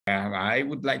I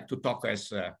would like to talk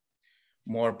as a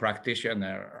more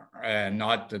practitioner,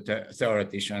 not a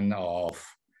theoretician of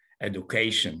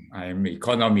education. I'm an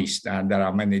economist, and there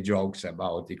are many jokes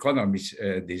about economists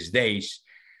these days,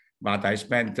 but I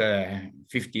spent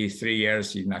 53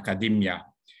 years in academia,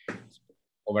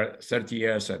 over 30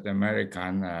 years at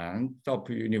American and top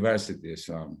universities,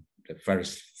 the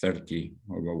first 30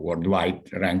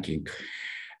 worldwide ranking.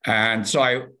 And so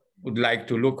I would like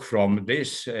to look from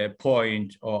this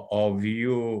point of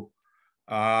view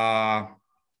how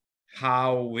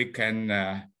we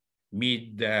can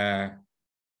meet the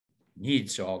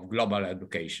needs of global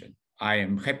education. I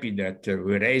am happy that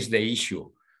we raised the issue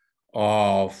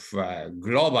of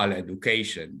global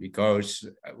education, because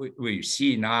we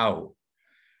see now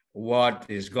what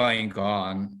is going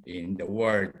on in the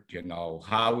world, you know,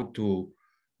 how to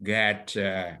get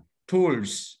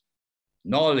tools,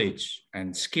 knowledge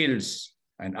and skills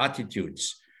and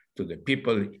attitudes to the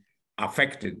people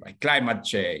affected by climate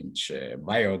change,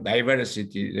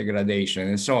 biodiversity degradation,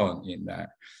 and so on,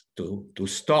 to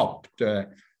stop the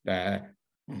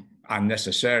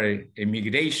unnecessary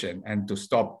immigration and to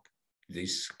stop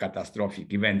these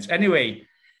catastrophic events. Anyway,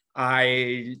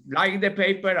 I like the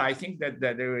paper. I think that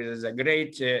there is a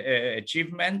great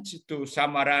achievement to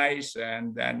summarize,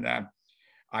 and then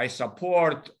I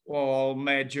support all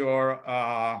major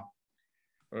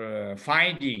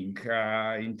finding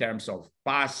in terms of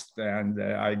past and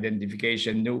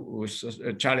identification new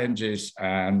challenges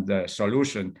and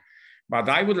solution. But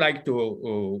I would like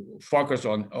to focus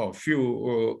on a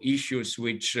few issues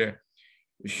which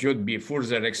should be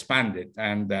further expanded.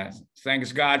 And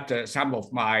thanks God, some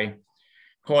of my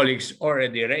colleagues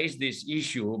already raised this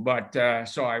issue, but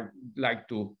so I would like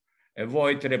to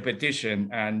avoid repetition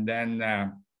and then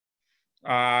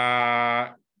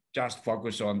just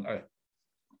focus on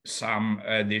some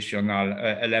additional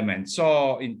elements.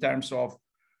 So in terms of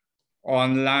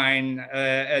online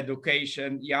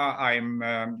education, yeah, I'm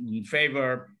in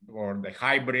favor or the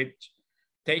hybrid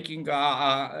taking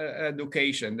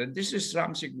education. And this is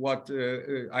something what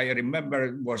I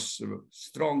remember was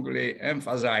strongly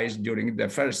emphasized during the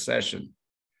first session.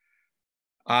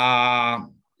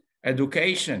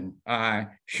 Education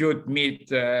should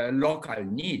meet local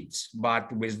needs,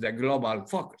 but with the global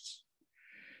focus.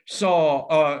 So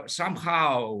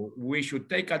somehow we should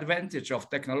take advantage of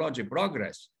technology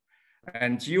progress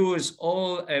and use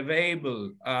all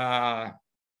available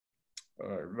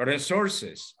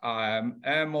resources,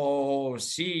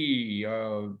 MOC,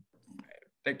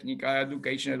 technical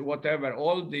education, whatever,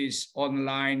 all these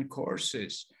online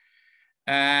courses,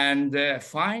 and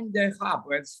find the hub,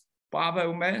 as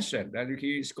Pavel mentioned, and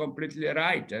he is completely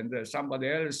right, and somebody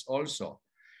else also,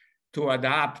 to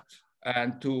adapt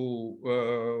and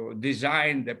to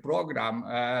design the program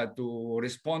to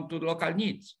respond to local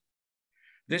needs.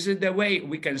 This is the way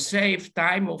we can save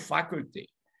time of faculty,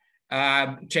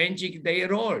 changing their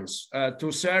roles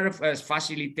to serve as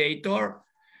facilitator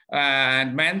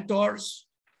and mentors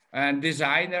and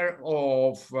designer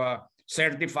of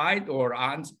certified or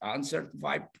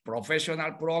uncertified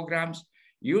professional programs,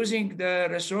 using the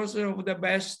resources of the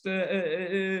best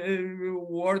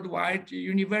worldwide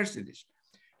universities.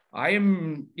 I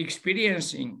am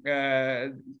experiencing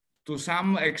to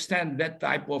some extent that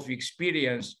type of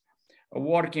experience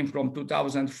working from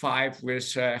 2005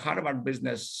 with Harvard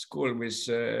Business School with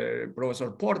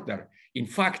Professor Porter. In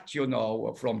fact, you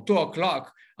know, from 2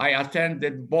 o'clock, I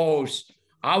attended both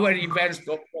our events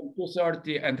from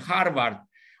 2:30 and Harvard,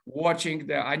 watching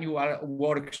the annual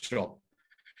workshop.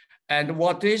 And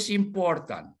what is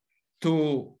important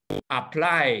to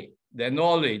apply the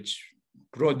knowledge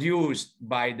produced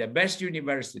by the best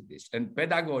universities and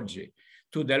pedagogy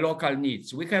to the local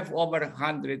needs. We have over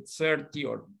 130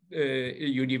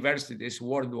 universities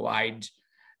worldwide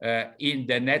in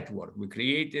the network. We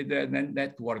created a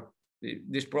network.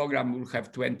 This program will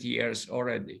have 20 years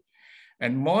already.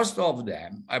 And most of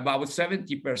them, about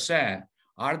 70%,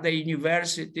 are the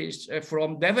universities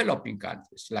from developing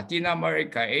countries, Latin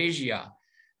America, Asia,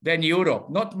 then Europe,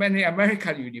 not many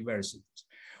American universities.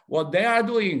 What they are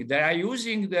doing, they are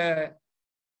using the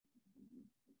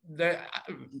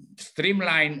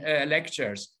streamlined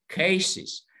lectures,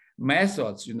 cases,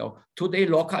 methods, you know, to their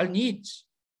local needs.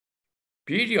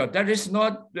 Period. There is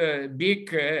not a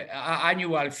big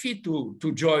annual fee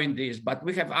to join this, but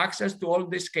we have access to all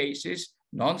these cases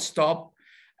non-stop,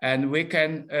 and we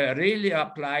can really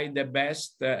apply the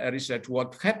best research.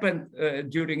 What happened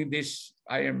during this,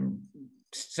 I am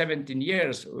 17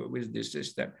 years with this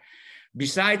system.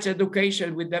 Besides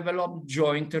education, we developed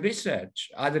joint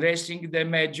research addressing the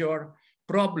major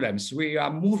problems. We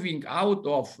are moving out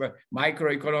of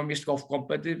microeconomics of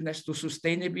competitiveness to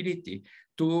sustainability,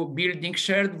 to building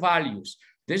shared values.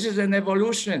 This is an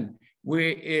evolution.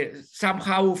 We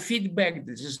somehow feedback.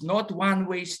 This is not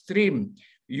one-way stream.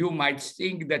 You might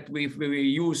think that if we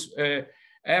use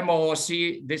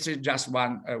MOOC, this is just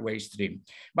one-way stream.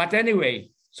 But anyway,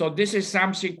 so this is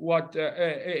something what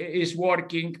is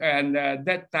working, and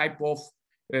that type of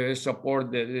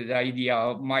support the idea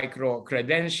of micro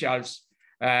credentials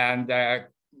and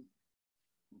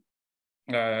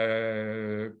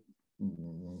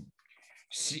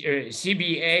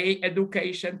CBA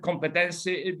education,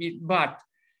 competency, but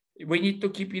we need to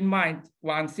keep in mind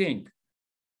one thing.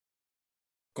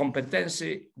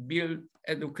 Competency-built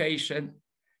education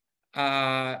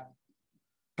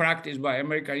practiced by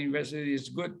American universities is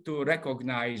good to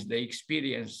recognize the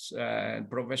experience and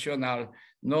professional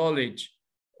knowledge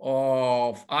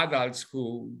of adults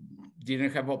who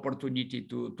didn't have opportunity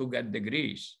to get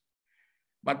degrees.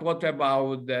 But what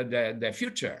about the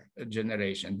future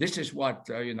generation? This is what,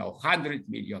 100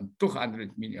 million,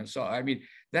 200 million. So, I mean,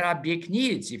 there are big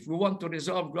needs. If we want to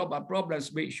resolve global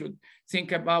problems, we should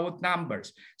think about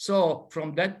numbers. So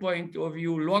from that point of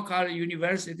view, local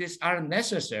universities are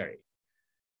necessary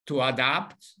to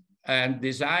adapt and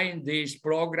design these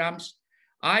programs.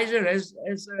 Either, as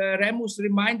Remus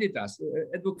reminded us,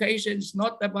 education is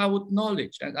not about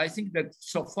knowledge. And I think that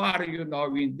so far,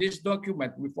 in this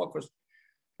document, we focus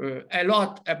a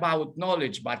lot about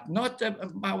knowledge, but not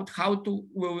about how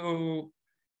to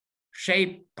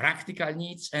shape practical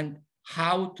needs and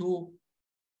how to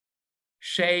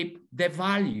shape the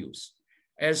values.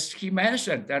 As he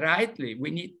mentioned rightly, we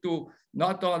need to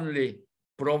not only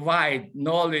provide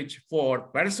knowledge for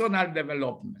personal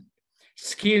development,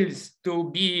 skills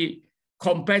to be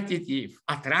competitive,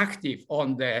 attractive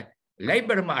on the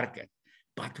labor market,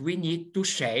 but we need to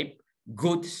shape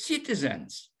good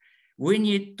citizens. We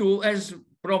need to, as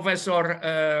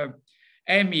Professor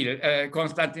Emil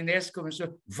Constantinescu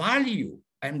mentioned, value,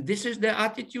 and this is the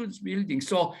attitudes building.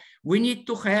 So we need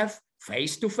to have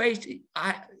face-to-face.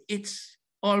 It's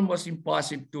almost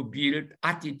impossible to build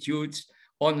attitudes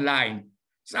online.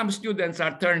 Some students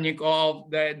are turning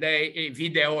off the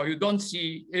video. You don't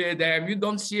see them. You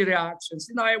don't see reactions.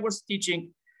 I was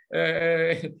teaching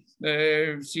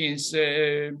since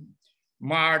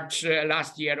March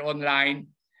last year online,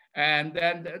 and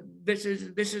this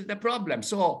is the problem.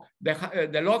 So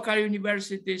the local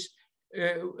universities,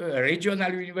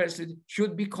 regional universities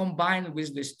should be combined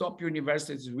with the top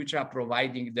universities, which are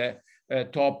providing the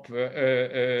top,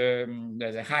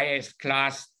 the highest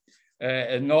class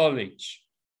knowledge.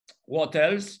 What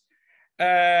else?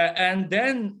 And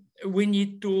then we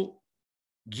need to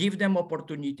give them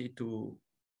opportunity to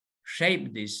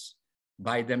shape this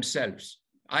by themselves.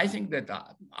 I think that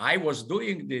I was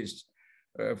doing this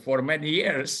for many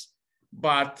years,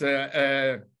 but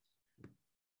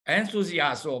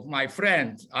enthusiasm of my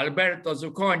friend Alberto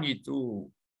Zucconi to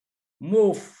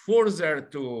move further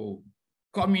to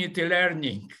community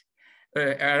learning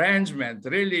arrangement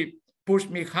really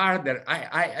pushed me harder.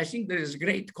 I think there is a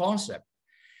great concept.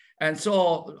 And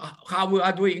so how we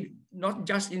are doing, not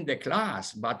just in the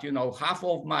class, but half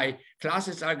of my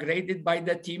classes are graded by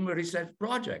the team research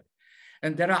project.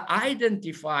 And there are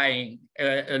identifying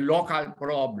local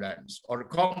problems or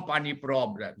company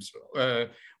problems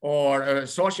or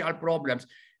social problems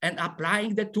and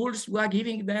applying the tools we are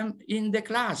giving them in the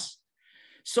class.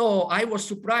 So I was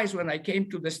surprised when I came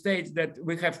to the States that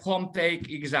we have home take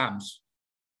exams.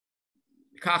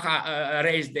 Kaha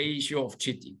raised the issue of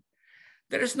cheating.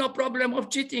 There is no problem of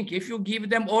cheating if you give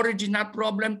them original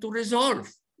problem to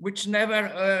resolve, which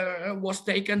never was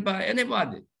taken by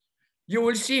anybody. You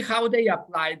will see how they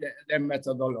apply the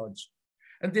methodology.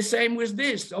 And the same with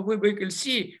this. So we will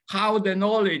see how the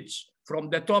knowledge from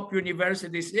the top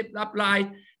universities is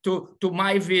applied to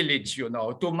my village,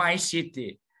 to my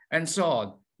city, and so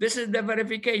on. This is the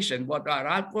verification. What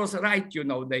Ralph was right,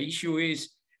 the issue is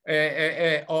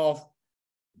of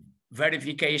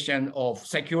verification of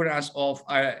security of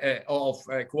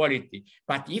quality.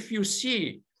 But if you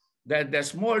see that the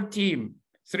small team,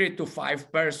 3 to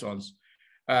 5 persons,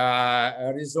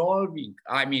 resolving,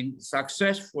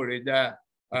 successfully the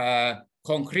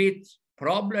concrete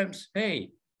problems,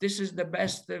 hey, this is the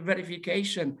best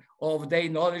verification of their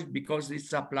knowledge because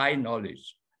it's applied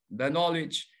knowledge. The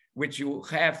knowledge which you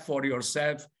have for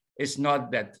yourself is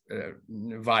not that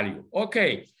value.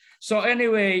 Okay, so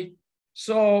anyway,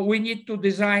 so we need to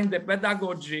design the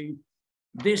pedagogy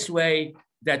this way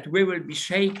that we will be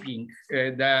shaping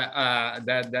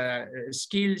the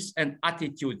skills and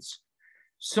attitudes.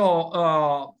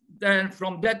 So then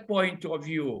from that point of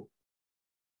view,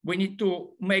 we need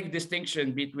to make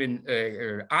distinction between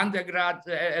undergrad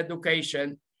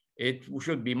education. It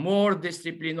should be more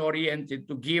discipline oriented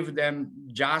to give them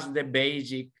just the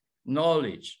basic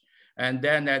knowledge. And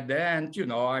then at the end, you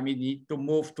know, I mean, need to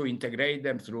move to integrate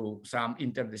them through some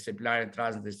interdisciplinary,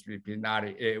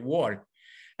 transdisciplinary work.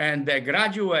 And the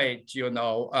graduate, you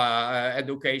know,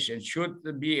 education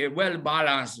should be well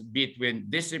balanced between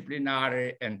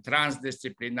disciplinary and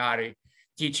transdisciplinary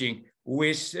teaching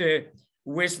with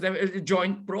the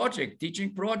joint project,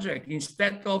 teaching project,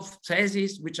 instead of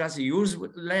thesis, which are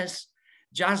useless.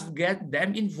 Just get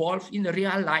them involved in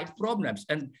real life problems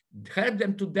and help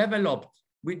them to develop.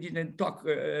 We didn't talk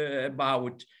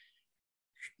about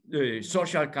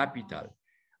social capital,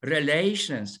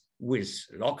 relations with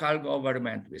local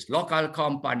government, with local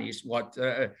companies, what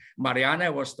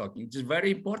Marianne was talking. It's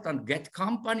very important, get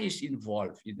companies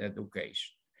involved in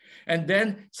education. And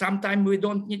then sometimes we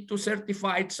don't need to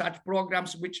certify such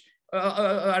programs which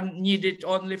are needed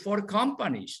only for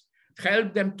companies.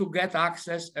 Help them to get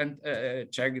access and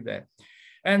check that.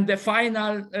 And the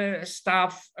final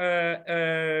stuff,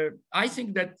 I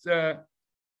think that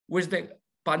with the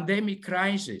pandemic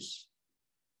crisis,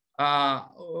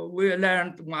 we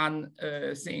learned one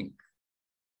thing,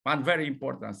 one very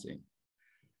important thing.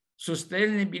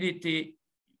 Sustainability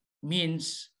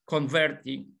means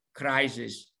converting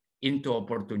crisis into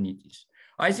opportunities.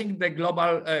 I think the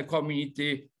global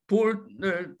community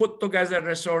put together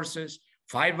resources,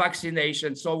 5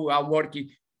 vaccinations, so we are working,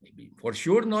 maybe for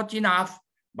sure not enough,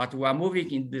 but we are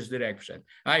moving in this direction.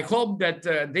 I hope that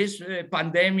this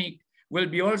pandemic will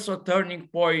be also a turning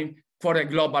point for a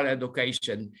global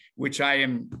education, which I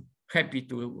am happy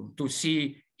to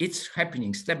see it's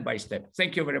happening step by step.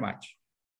 Thank you very much.